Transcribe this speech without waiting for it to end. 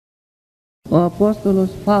ο Απόστολος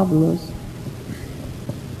Παύλος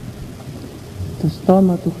το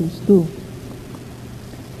στόμα του Χριστού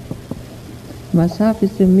μας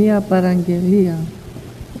άφησε μία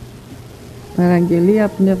παραγγελία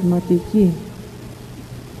πνευματική.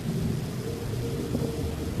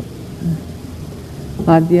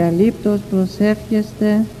 Αδιαλείπτως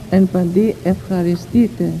προσεύχεστε, εν παντί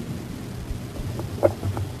ευχαριστείτε.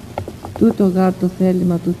 Τούτο γάρ το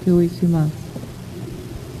θέλημα του Θεού εις ημάς.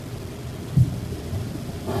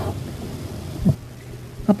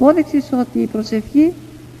 Απόδειξης ότι η προσευχή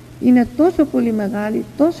είναι τόσο πολύ μεγάλη,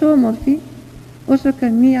 τόσο όμορφη, όσο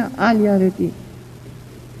καμία άλλη αρετή.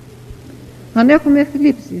 Αν έχουμε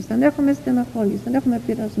θλίψεις, αν έχουμε στεναχώριες, αν έχουμε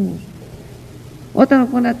πειρασμούς, όταν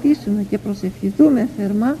γονατίσουμε και προσευχηθούμε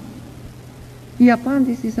θερμά, η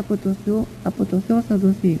απάντηση από το Θεό θα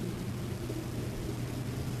δοθεί.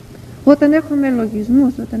 Όταν έχουμε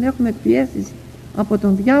λογισμούς, όταν έχουμε πιέσεις από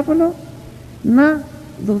τον διάβολο, να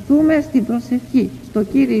δοθούμε στην προσευχή, στο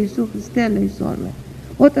Κύριε Ιησού Χριστέ ελεησόν με.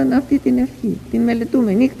 Όταν αυτή την ευχή την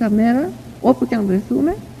μελετούμε νύχτα μέρα, όπου και αν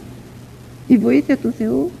βρεθούμε, η βοήθεια του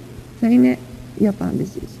Θεού θα είναι η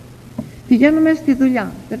απάντηση. Πηγαίνουμε στη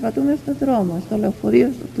δουλειά, περπατούμε στον δρόμο, στο λεωφορείο,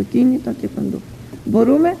 στο αυτοκίνητο και παντού.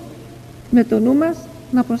 Μπορούμε με το νου μας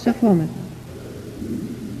να προσευχόμεθα.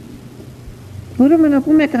 Μπορούμε να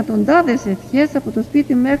πούμε εκατοντάδες ευχές από το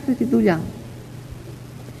σπίτι μέχρι τη δουλειά.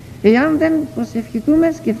 Εάν δεν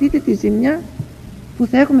προσευχηθούμε, σκεφτείτε τη ζημιά που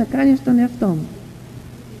θα έχουμε κάνει στον εαυτό μου.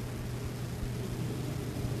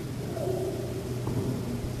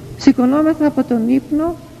 Σηκωνόμεθα από τον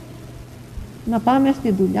ύπνο να πάμε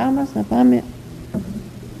στη δουλειά μας, να πάμε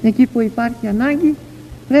εκεί που υπάρχει ανάγκη.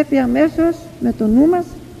 Πρέπει αμέσως με το νου μας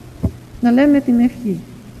να λέμε την ευχή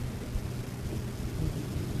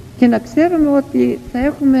και να ξέρουμε ότι θα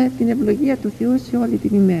έχουμε την ευλογία του Θεού σε όλη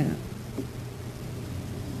την ημέρα.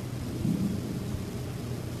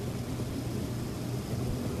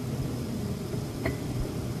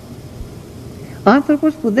 Ο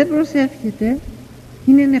άνθρωπος που δεν προσεύχεται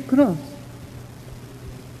είναι νεκρός.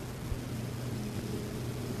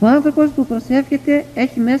 Ο άνθρωπος που προσεύχεται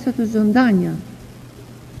έχει μέσα του ζωντάνια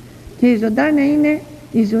και η ζωντάνια είναι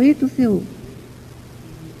η ζωή του Θεού.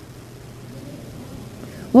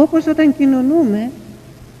 Όπως όταν κοινωνούμε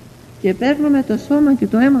και παίρνουμε το σώμα και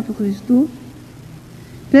το αίμα του Χριστού,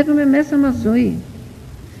 παίρνουμε μέσα μας ζωή,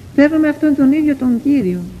 παίρνουμε αυτόν τον ίδιο τον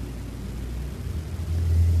Κύριο,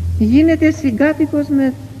 γίνεται συγκάτοικος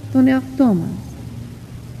με τον εαυτό μας,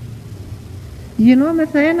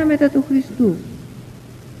 γινόμεθα ένα μετά του Χριστού.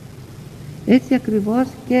 Έτσι ακριβώς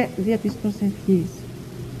και δια της προσευχής.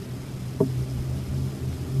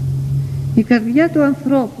 Η καρδιά του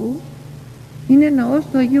ανθρώπου είναι ναός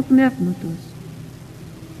του Αγίου Πνεύματος,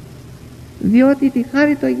 διότι τη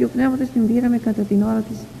χάρη του Αγίου Πνεύματος την πήραμε κατά την ώρα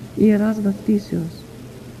της Ιεράς Βαπτίσεως.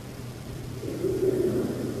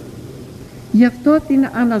 Γι' αυτό την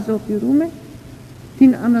αναζωοποιούμε,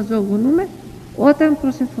 την αναζωογονούμε όταν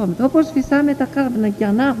προσευχόμαστε. Όπως φυσάμε τα κάρβουνα και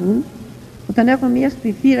ανάβουν, όταν έχουν μια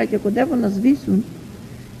σπιθύρα και κοντεύουν να σβήσουν,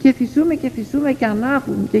 και φυσούμε και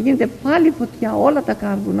ανάβουν και γίνεται πάλι φωτιά όλα τα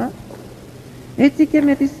κάρβουνα, έτσι και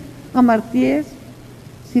με τις αμαρτίες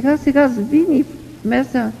σιγά σιγά σβήνει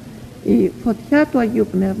μέσα η φωτιά του Αγίου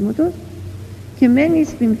Πνεύματος και μένει η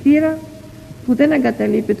σπινθύρα που δεν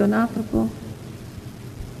εγκαταλείπει τον άνθρωπο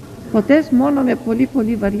ποτέ, μόνο με πολύ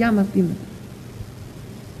πολύ βαριά μαθήματα.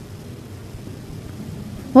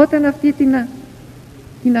 Όταν αυτή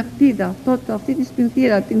την ακτίδα, αυτή τη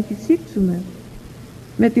σπινθύρα την φυσήξουμε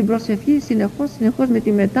με την προσευχή συνεχώς με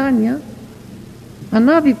τη μετάνοια,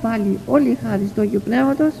 ανάβει πάλι όλη η χάρη του Αγίου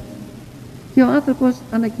Πνεύματος και ο άνθρωπος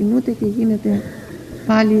ανακοινούται και γίνεται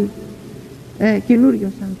πάλι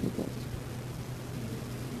καινούριος άνθρωπος.